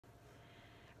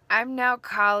I'm now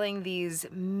calling these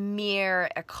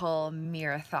Mirror-aculous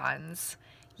Mirrorthons,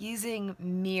 using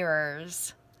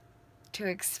mirrors to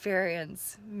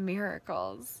experience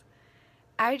miracles.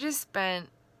 I just spent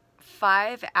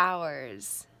 5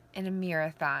 hours in a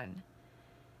Mirrorthon,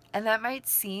 and that might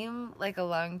seem like a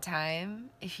long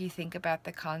time if you think about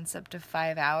the concept of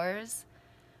 5 hours,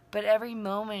 but every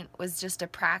moment was just a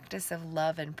practice of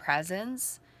love and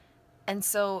presence. And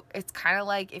so it's kind of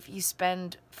like if you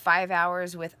spend 5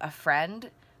 hours with a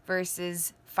friend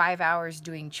versus 5 hours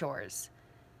doing chores.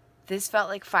 This felt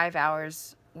like 5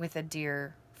 hours with a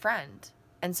dear friend.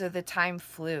 And so the time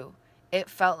flew. It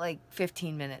felt like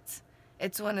 15 minutes.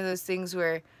 It's one of those things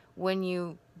where when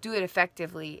you do it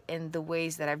effectively in the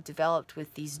ways that I've developed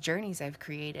with these journeys I've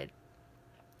created,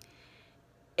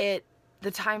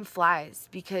 the time flies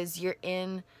because you're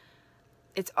in,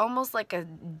 it's almost like a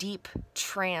deep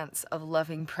trance of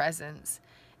loving presence.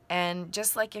 And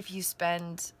just like if you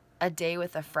spend a day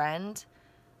with a friend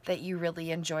that you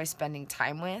really enjoy spending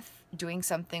time with, doing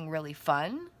something really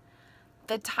fun,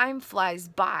 the time flies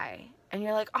by and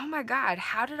you're like, oh my God,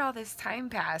 how did all this time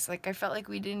pass? Like, I felt like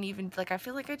we didn't even, like, I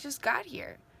feel like I just got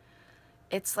here.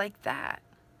 It's like that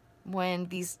when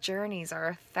these journeys are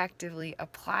effectively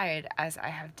applied as I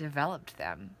have developed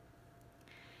them.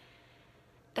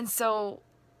 And so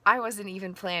I wasn't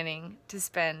even planning to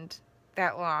spend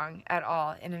that long at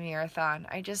all in a Mirrorthon.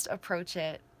 I just approach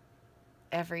it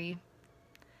every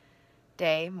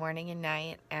day, morning and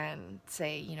night, and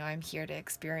say, you know, I'm here to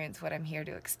experience what I'm here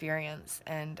to experience.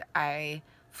 And I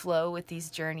flow with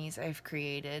these journeys I've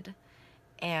created,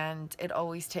 and it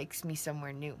always takes me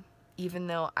somewhere new. Even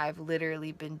though I've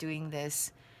literally been doing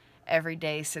this every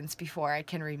day since before I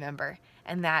can remember.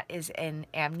 And that is an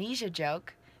amnesia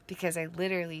joke, because I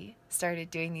literally started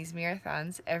doing these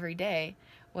Mirrorthons every day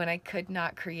when I could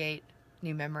not create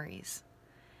new memories.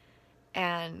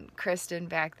 And Kristin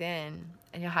back then,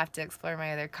 and you'll have to explore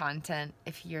my other content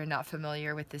if you're not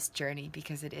familiar with this journey,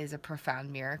 because it is a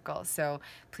profound miracle. So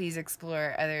please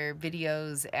explore other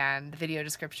videos and the video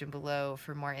description below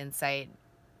for more insight,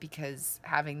 because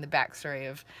having the backstory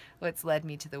of what's led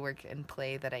me to the work and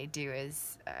play that I do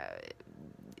is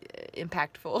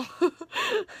impactful,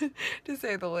 to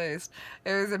say the least.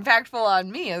 It was impactful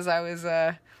on me as I was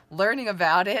learning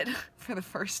about it for the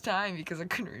first time because I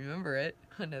couldn't remember it.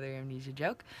 Another amnesia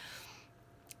joke.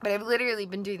 But I've literally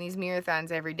been doing these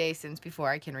Mirrorthons every day since before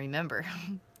I can remember.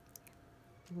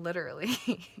 Literally.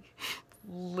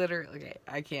 Literally.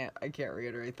 Okay, I can't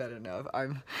reiterate that enough.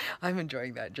 I'm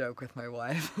enjoying that joke with my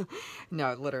wife.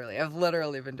 No, literally. I've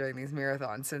literally been doing these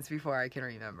Mirrorthons since before I can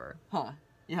remember. Huh.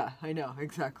 Yeah, I know,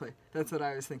 exactly. That's what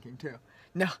I was thinking too.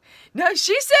 No,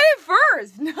 she said it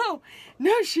first!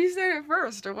 No, she said it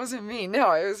first. It wasn't me.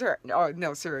 No, it was her.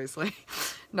 No, seriously.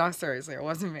 No, seriously, it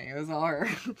wasn't me. It was all her.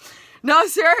 No,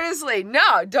 seriously,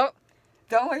 no, don't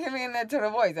look at me in that tone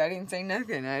of voice. I didn't say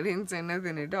nothing. I didn't say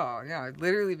nothing at all. No, I've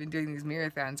literally been doing these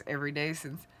Mirrorthons every day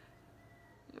since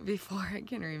before I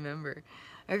can remember.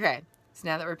 Okay. So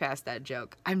now that we're past that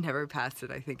joke, I've never passed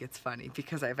it. I think it's funny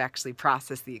because I've actually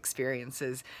processed the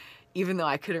experiences. Even though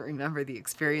I couldn't remember the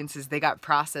experiences, they got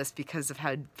processed because of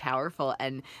how powerful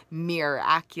and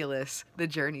miraculous the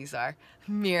journeys are.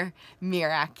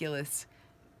 Miraculous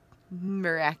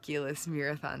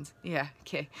Mirrorthons. Yeah,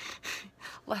 okay.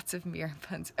 Lots of mirror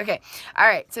puns. Okay, all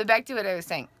right, so back to what I was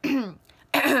saying.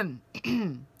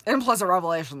 Implicit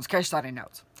Revelations Case Study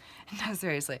notes. No,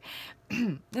 seriously.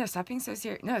 No, stop being so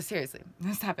serious. No, seriously.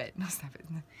 No, stop it. No, stop it.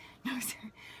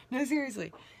 No,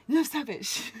 seriously. No, stop it.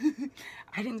 Shh.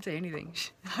 I didn't say anything.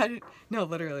 Shh. No,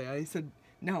 literally. I said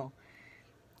no.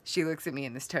 She looks at me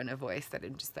in this tone of voice that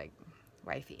I'm just like,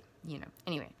 wifey, you know.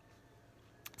 Anyway.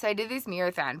 So I did this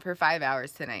Mirrorthon for 5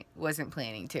 hours tonight. Wasn't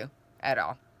planning to at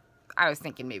all. I was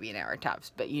thinking maybe an hour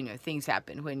tops, but you know, things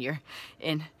happen when you're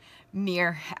in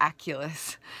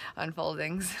Mirror-aculous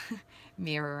unfoldings.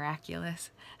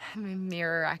 Mirror-aculous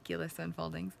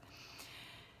unfoldings.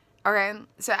 Okay,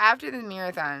 so after the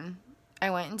Mirrorthon, I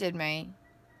went and did my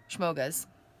shmogas,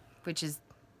 which is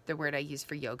the word I use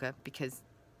for yoga because,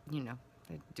 you know,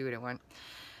 I do what I want.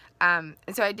 And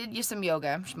so I did use some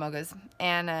yoga, shmogas,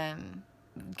 and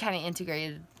kind of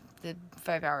integrated the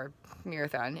 5-hour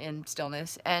Mirrorthon in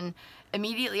stillness. And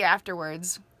immediately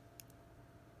afterwards,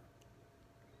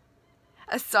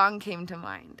 a song came to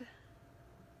mind.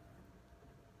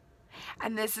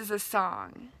 And this is a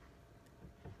song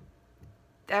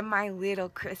that my little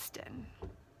Kristin,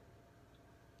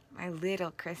 my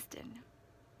little Kristin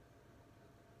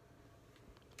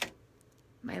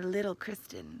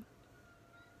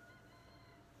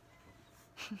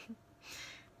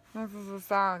This is a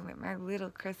song that my little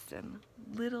Kristin,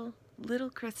 little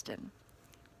Kristin,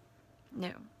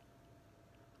 knew.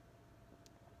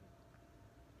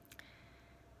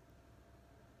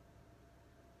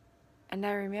 And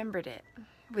I remembered it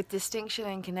with distinction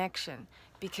and connection,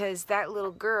 because that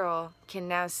little girl can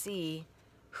now see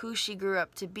who she grew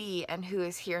up to be and who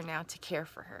is here now to care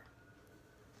for her.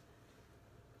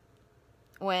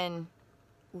 When,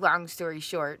 long story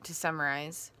short, to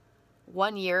summarize,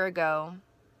 1 year ago,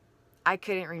 I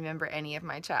couldn't remember any of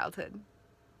my childhood.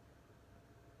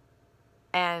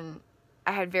 And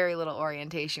I had very little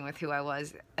orientation with who I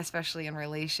was, especially in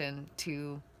relation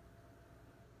to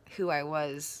who I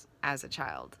was as a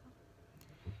child.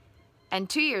 And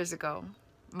 2 years ago,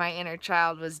 my inner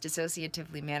child was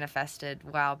dissociatively manifested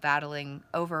while battling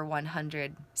over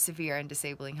 100 severe and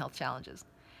disabling health challenges.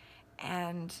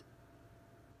 And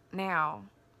now,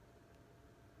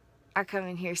 I come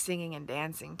in here singing and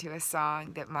dancing to a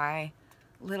song that my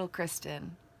little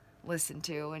Kristin listened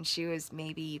to when she was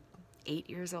maybe 8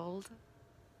 years old.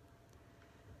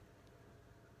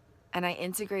 And I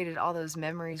integrated all those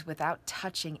memories without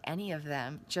touching any of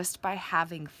them, just by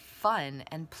having fun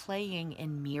and playing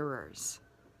in mirrors.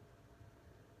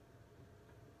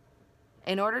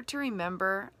 In order to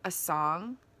remember a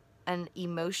song and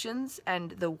emotions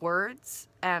and the words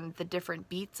and the different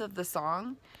beats of the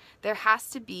song, there has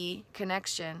to be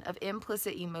connection of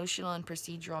implicit emotional and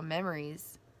procedural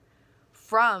memories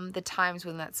from the times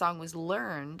when that song was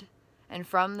learned and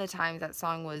from the times that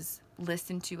song was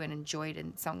listened to and enjoyed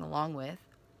and sung along with.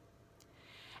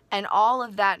 And all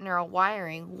of that neural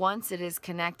wiring, once it is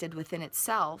connected within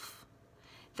itself,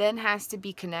 then has to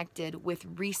be connected with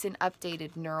recent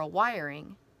updated neural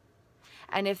wiring.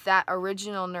 And if that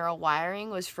original neural wiring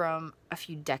was from a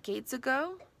few decades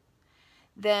ago,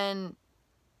 then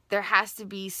there has to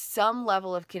be some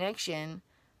level of connection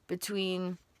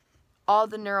between all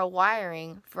the neural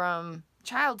wiring from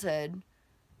childhood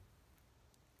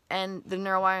and the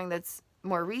neural wiring that's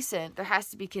more recent. There has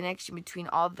to be connection between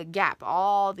all the gap,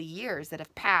 all the years that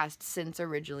have passed since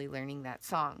originally learning that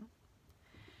song.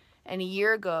 And a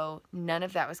year ago, none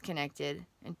of that was connected.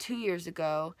 And 2 years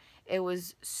ago, it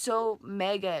was so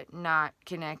mega not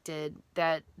connected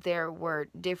that there were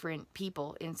different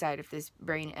people inside of this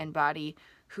brain and body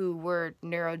who were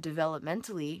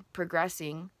neurodevelopmentally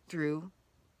progressing through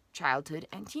childhood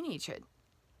and teenagehood.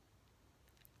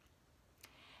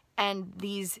 And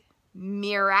these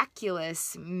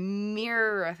miraculous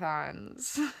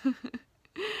Mirrorthons,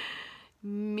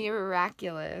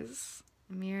 Miraculous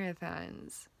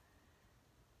Mirrorthons,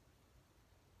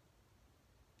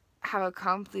 have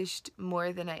accomplished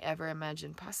more than I ever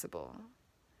imagined possible.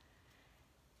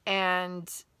 And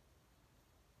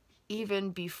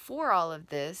even before all of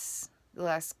this, the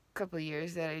last couple of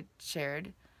years that I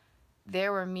shared,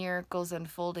 there were miracles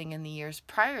unfolding in the years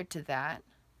prior to that,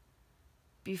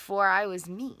 before I was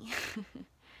me.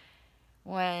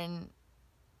 When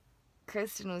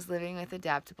Kristin was living with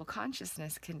adaptable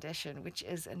consciousness condition, which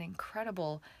is an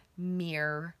incredible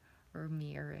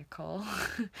miracle.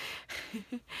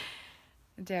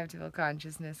 Adaptable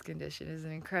consciousness condition is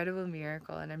an incredible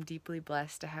miracle, and I'm deeply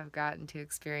blessed to have gotten to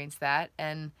experience that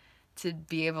and to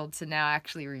be able to now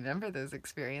actually remember those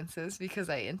experiences because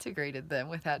I integrated them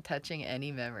without touching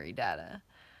any memory data.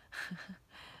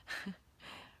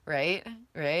 Right?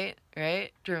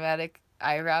 Dramatic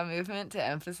eyebrow movement to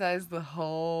emphasize the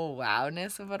whole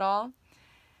wowness of it all.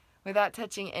 Without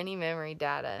touching any memory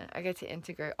data, I get to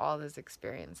integrate all those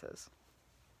experiences.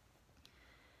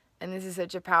 And this is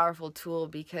such a powerful tool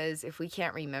because if we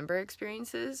can't remember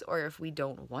experiences, or if we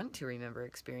don't want to remember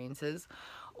experiences,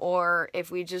 or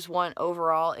if we just want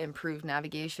overall improved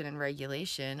navigation and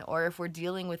regulation, or if we're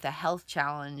dealing with a health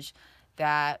challenge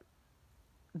that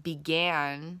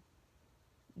began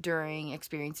during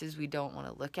experiences we don't want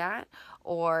to look at,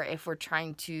 or if we're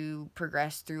trying to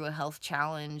progress through a health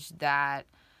challenge that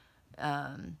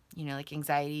like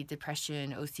anxiety,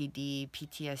 depression, OCD,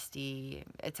 PTSD,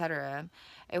 etc.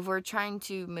 If we're trying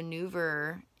to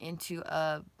maneuver into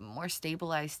a more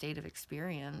stabilized state of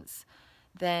experience,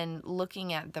 then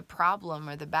looking at the problem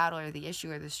or the battle or the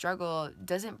issue or the struggle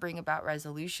doesn't bring about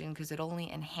resolution, because it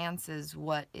only enhances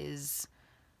what is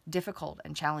difficult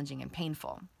and challenging and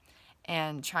painful.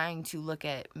 And trying to look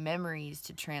at memories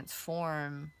to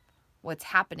transform what's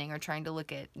happening, or trying to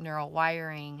look at neural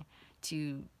wiring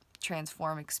to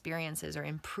transform experiences or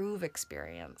improve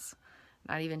experience,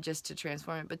 not even just to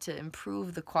transform it, but to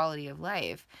improve the quality of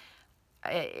life,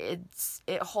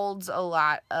 it holds a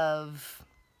lot of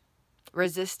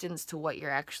resistance to what you're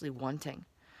actually wanting.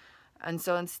 And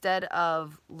so instead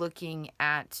of looking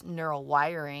at neural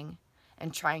wiring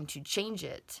and trying to change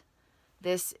it.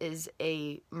 This is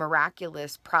a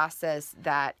miraculous process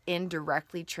that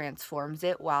indirectly transforms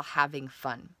it while having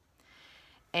fun.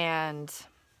 And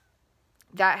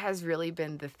that has really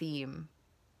been the theme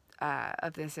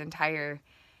of this entire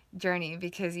journey,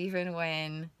 because even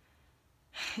when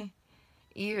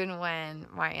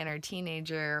my inner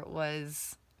teenager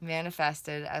was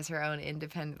manifested as her own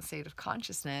independent state of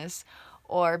consciousness,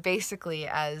 or basically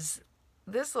as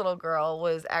this little girl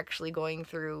was actually going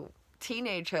through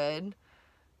teenagehood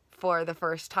for the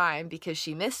first time because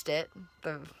she missed it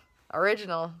the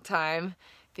original time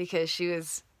because she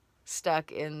was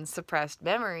stuck in suppressed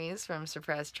memories from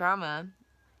suppressed trauma,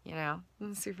 you know,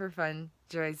 super fun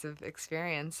joys of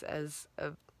experience as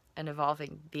an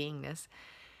evolving beingness.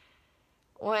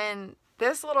 When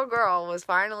this little girl was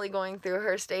finally going through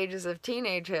her stages of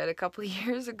teenagehood a couple of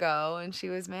years ago and she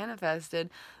was manifested,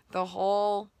 the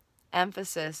whole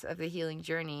emphasis of the healing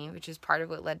journey, which is part of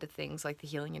what led to things like the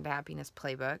Healing into Happiness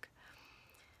playbook,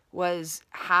 was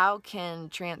how can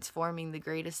transforming the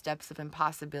greatest depths of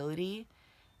impossibility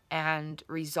and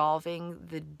resolving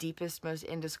the deepest, most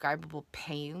indescribable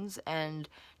pains and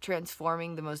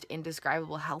transforming the most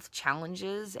indescribable health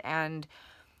challenges and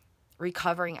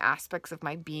recovering aspects of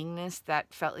my beingness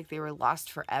that felt like they were lost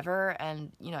forever,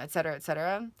 and, you know, et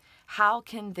cetera, how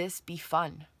can this be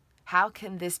fun? How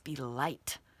can this be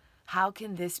light? How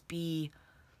can this be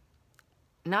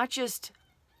not just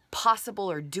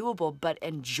possible or doable, but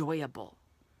enjoyable?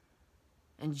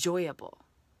 Enjoyable.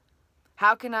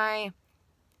 How can I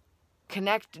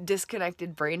connect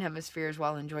disconnected brain hemispheres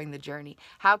while enjoying the journey?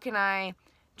 How can I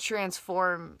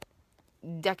transform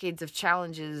decades of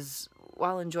challenges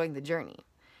while enjoying the journey?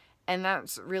 And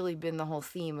that's really been the whole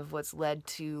theme of what's led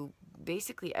to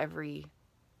basically every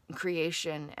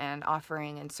creation and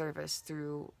offering and service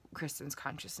through Kristin's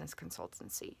consciousness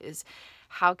consultancy, is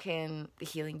how can the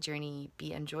healing journey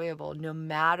be enjoyable no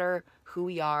matter who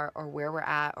we are or where we're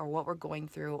at or what we're going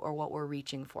through or what we're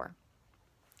reaching for.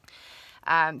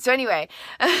 So anyway,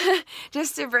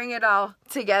 just to bring it all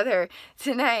together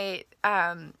tonight,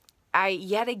 I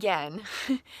yet again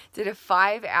did a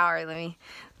 5-hour, let me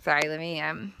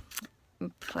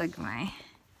plug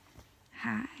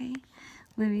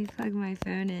my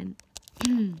phone in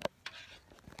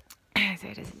so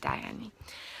it doesn't die on me.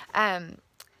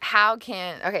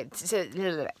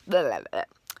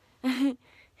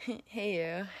 Hey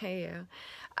you.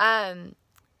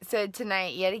 So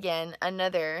tonight, yet again,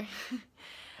 another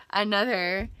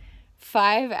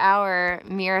 5-hour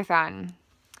Mirrorthon.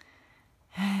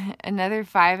 Another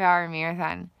 5-hour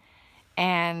Mirrorthon.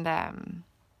 And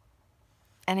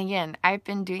again, I've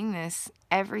been doing this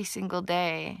every single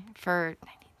day for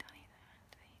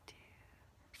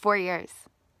 4 years.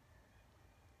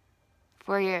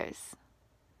 4 years.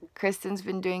 Kristin's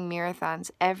been doing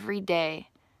Mirrorthons every day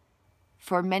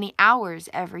for many hours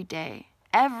every day.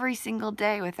 Every single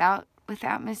day without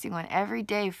missing one. Every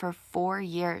day for 4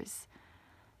 years.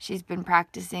 She's been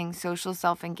practicing social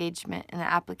self-engagement in the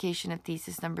application of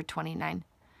thesis number 29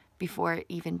 before it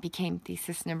even became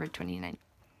thesis number 29.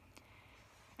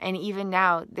 And even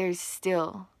now, there's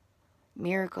still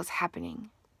miracles happening.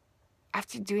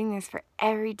 After doing this for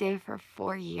every day for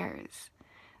 4 years,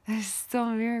 there's still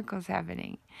miracles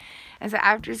happening. And so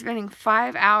after spending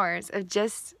 5 hours of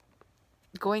just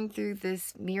going through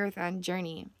this Mirrorthon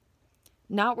journey,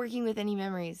 not working with any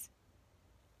memories,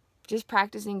 just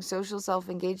practicing social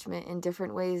self-engagement in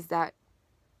different ways that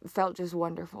felt just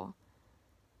wonderful.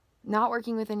 Not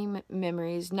working with any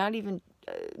memories, not even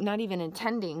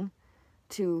intending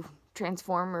to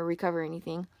transform or recover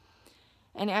anything.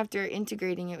 And after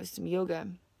integrating it with some yoga,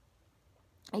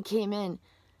 I came in.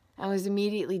 I was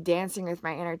immediately dancing with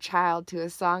my inner child to a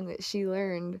song that she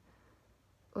learned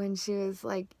when she was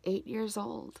like 8 years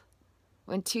old.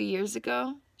 When 2 years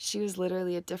ago, she was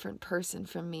literally a different person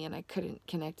from me and I couldn't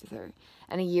connect with her.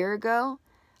 And a year ago,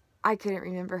 I couldn't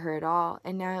remember her at all.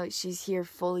 And now she's here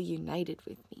fully united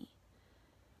with me.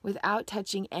 Without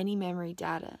touching any memory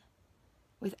data.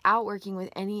 Without working with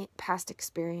any past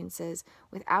experiences.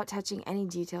 Without touching any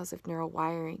details of neural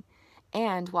wiring.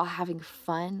 And while having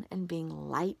fun and being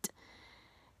light.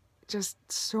 Just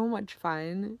so much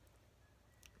fun.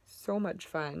 So much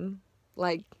fun.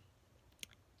 Like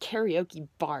karaoke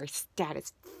bar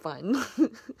status fun.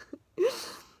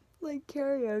 Like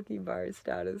karaoke bar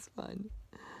status fun.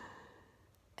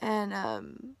 And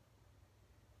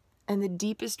the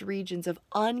deepest regions of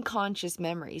unconscious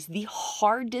memories, the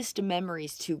hardest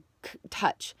memories to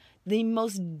touch, the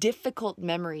most difficult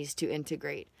memories to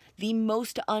integrate, the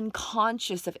most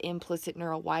unconscious of implicit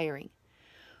neural wiring,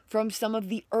 from some of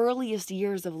the earliest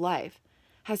years of life,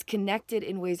 has connected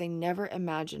in ways I never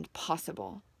imagined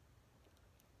possible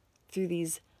through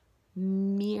these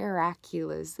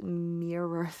miraculous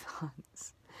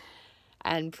mirrorthons.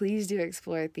 And please do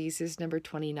explore thesis number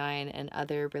 29 and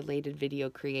other related video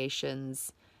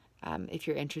creations if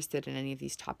you're interested in any of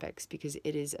these topics, because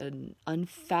it is an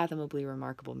unfathomably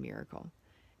remarkable miracle.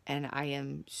 And I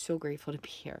am so grateful to be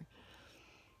here.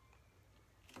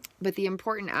 But the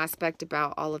important aspect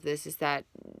about all of this is that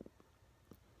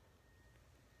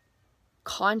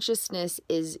consciousness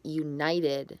is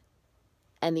united,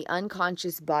 and the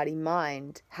unconscious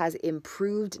body-mind has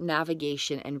improved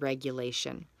navigation and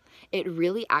regulation. It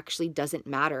really actually doesn't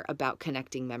matter about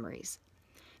connecting memories.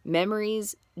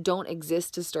 Memories don't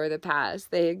exist to store the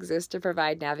past. They exist to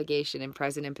provide navigation in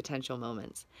present and potential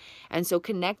moments. And so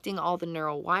connecting all the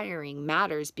neural wiring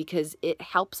matters because it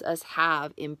helps us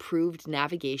have improved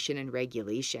navigation and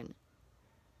regulation.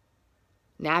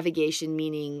 Navigation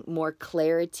meaning more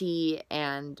clarity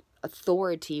and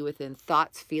authority within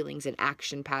thoughts, feelings, and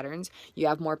action patterns. You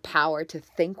have more power to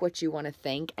think what you want to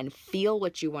think and feel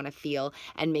what you want to feel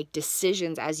and make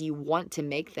decisions as you want to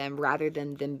make them, rather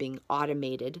than them being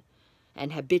automated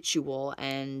and habitual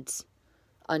and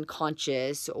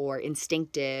unconscious or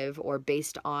instinctive or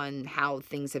based on how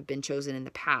things have been chosen in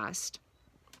the past.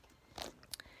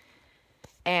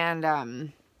 And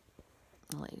the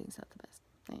lighting's not the best.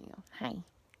 There you go. Hi.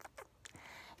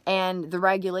 And the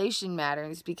regulation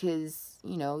matters because,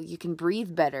 you know, you can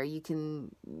breathe better, you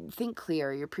can think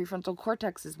clearer, your prefrontal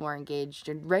cortex is more engaged,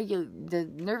 and the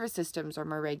nervous systems are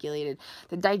more regulated,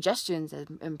 the digestion's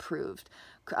improved,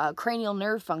 cranial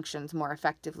nerve functions more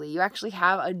effectively. You actually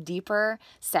have a deeper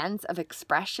sense of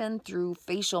expression through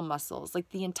facial muscles. Like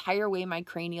the entire way my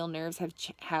cranial nerves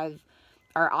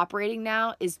are operating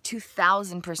now is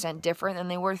 2,000% different than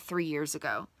they were 3 years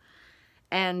ago.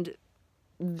 And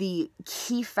the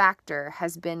key factor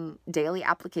has been daily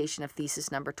application of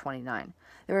thesis number 29.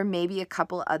 There were maybe a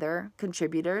couple other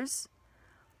contributors,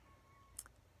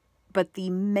 but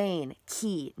the main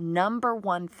key number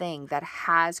one thing that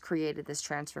has created this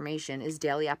transformation is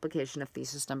daily application of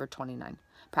thesis number 29,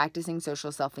 practicing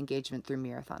social self-engagement through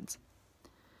Mirrorthons,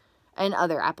 and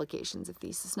other applications of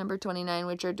thesis number 29,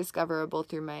 which are discoverable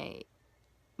through my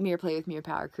Mirror Play with Mirror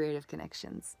Power Creative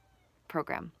Connections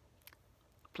program.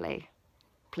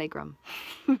 Playground.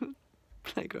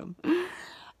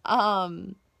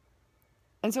 And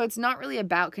so it's not really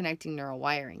about connecting neural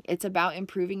wiring. It's about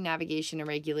improving navigation and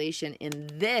regulation in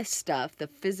this stuff, the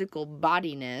physical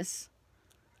bodiness,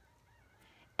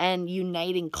 and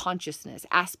uniting consciousness,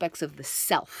 aspects of the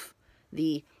self,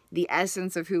 the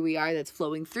essence of who we are that's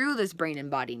flowing through this brain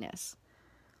and bodiness.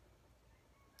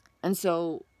 And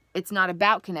so it's not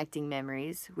about connecting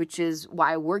memories, which is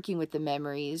why working with the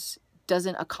memories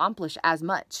doesn't accomplish as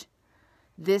much.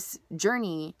 This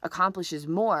journey accomplishes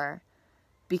more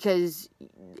because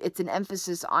it's an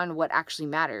emphasis on what actually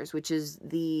matters, which is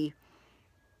the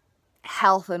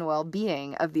health and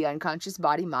well-being of the unconscious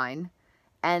body-mind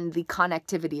and the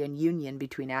connectivity and union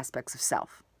between aspects of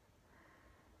self.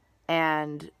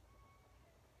 And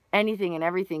anything and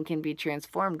everything can be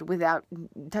transformed without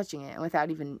touching it, without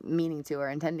even meaning to or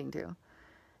intending to.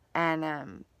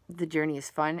 And the journey is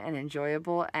fun and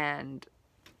enjoyable, and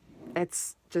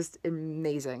it's just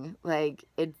amazing. Like,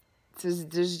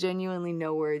 there's genuinely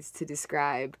no words to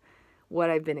describe what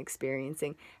I've been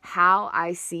experiencing. How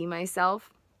I see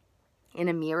myself in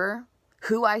a mirror,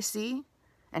 who I see,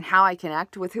 and how I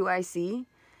connect with who I see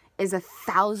is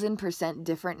 1,000%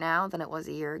 different now than it was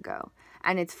a year ago.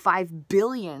 And it's 5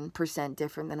 billion%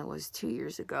 different than it was 2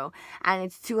 years ago. And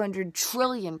it's 200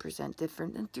 trillion%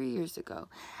 different than 3 years ago.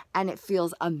 And it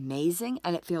feels amazing,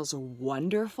 and it feels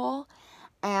wonderful.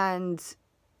 And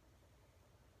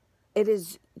it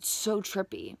is so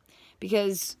trippy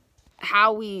because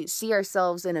how we see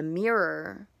ourselves in a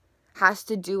mirror has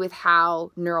to do with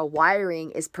how neural wiring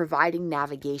is providing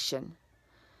navigation.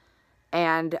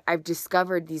 And I've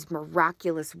discovered these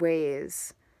miraculous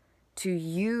ways to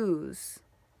use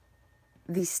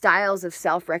these styles of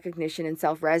self-recognition and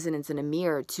self-resonance in a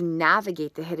mirror to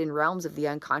navigate the hidden realms of the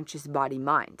unconscious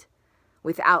body-mind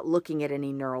without looking at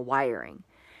any neural wiring.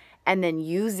 And then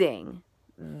using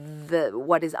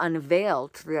what is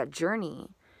unveiled through that journey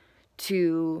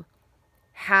to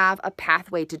have a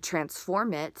pathway to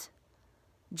transform it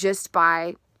just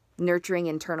by nurturing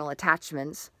internal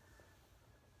attachments,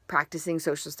 practicing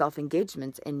social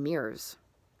self-engagements in mirrors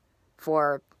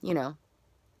for,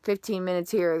 15 minutes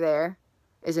here or there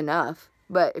is enough.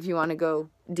 But if you want to go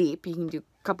deep, you can do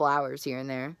a couple hours here and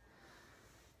there.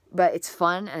 But it's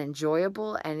fun and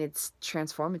enjoyable, and it's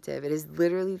transformative. It is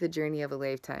literally the journey of a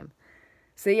lifetime.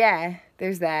 So yeah,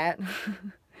 there's that.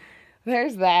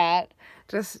 There's that.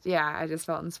 Just, yeah, I just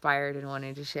felt inspired and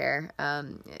wanted to share.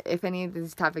 If any of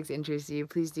these topics interest you,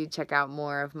 please do check out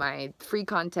more of my free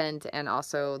content and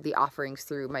also the offerings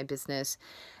through my business.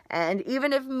 And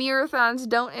even if Mirrorthons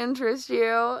don't interest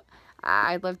you,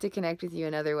 I'd love to connect with you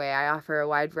another way. I offer a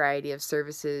wide variety of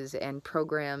services and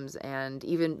programs and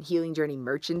even healing journey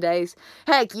merchandise.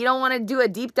 Heck, you don't want to do a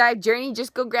deep dive journey?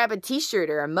 Just go grab a t-shirt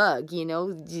or a mug, you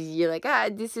know? You're like,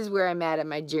 this is where I'm at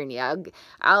my journey.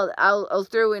 I'll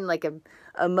throw in like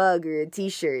a mug or a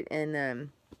t-shirt,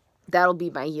 and that'll be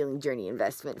my healing journey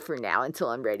investment for now until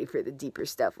I'm ready for the deeper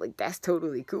stuff. Like, that's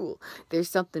totally cool. There's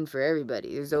something for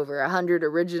everybody. There's over 100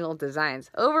 original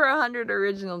designs. Over 100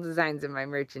 original designs in my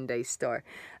merchandise store.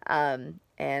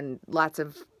 And lots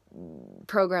of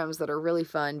programs that are really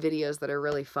fun, videos that are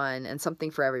really fun, and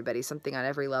something for everybody, something on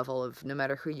every level of no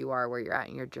matter who you are, where you're at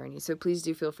in your journey. So please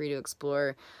do feel free to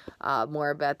explore more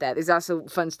about that. There's also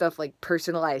fun stuff like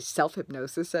personalized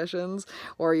self-hypnosis sessions,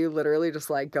 where you literally just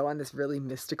like go on this really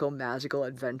mystical, magical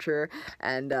adventure,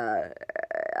 and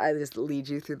I just lead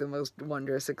you through the most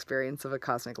wondrous experience of a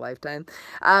cosmic lifetime.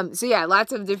 So yeah,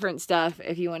 lots of different stuff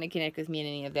if you want to connect with me in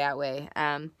any of that way.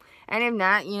 And if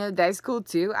not, you know, that's cool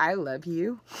too. I love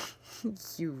you.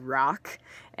 You rock.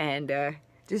 And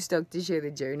just stoked to share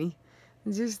the journey.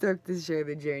 Just stoked to share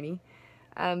the journey.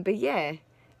 But yeah,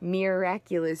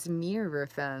 Mirror-aculous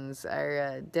Mirrorthons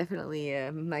are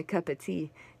definitely my cup of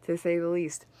tea, to say the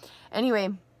least. Anyway,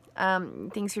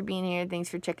 thanks for being here. Thanks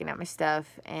for checking out my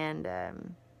stuff. And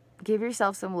give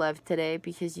yourself some love today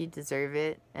because you deserve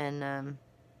it. And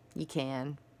you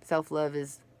can. Self-love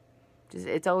is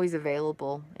it's always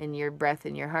available in your breath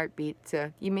and your heartbeat,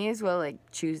 so you may as well like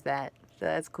choose that. So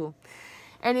that's cool.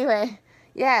 Anyway,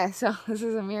 yeah, so this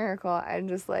is a miracle. I'm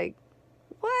just like,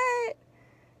 what?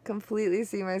 Completely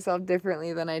see myself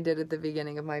differently than I did at the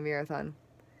beginning of my Mirrorthon.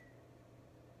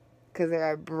 Because there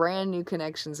are brand new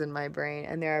connections in my brain,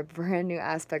 and there are brand new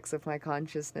aspects of my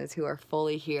consciousness who are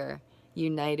fully here,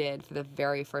 united for the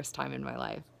very first time in my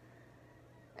life.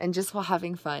 And just while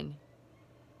having fun.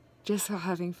 Just while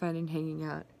having fun and hanging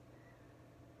out.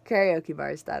 Karaoke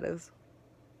bar status.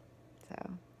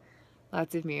 So,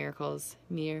 lots of miracles.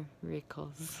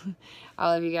 Miracles.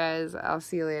 I love you guys. I'll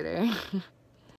see you later.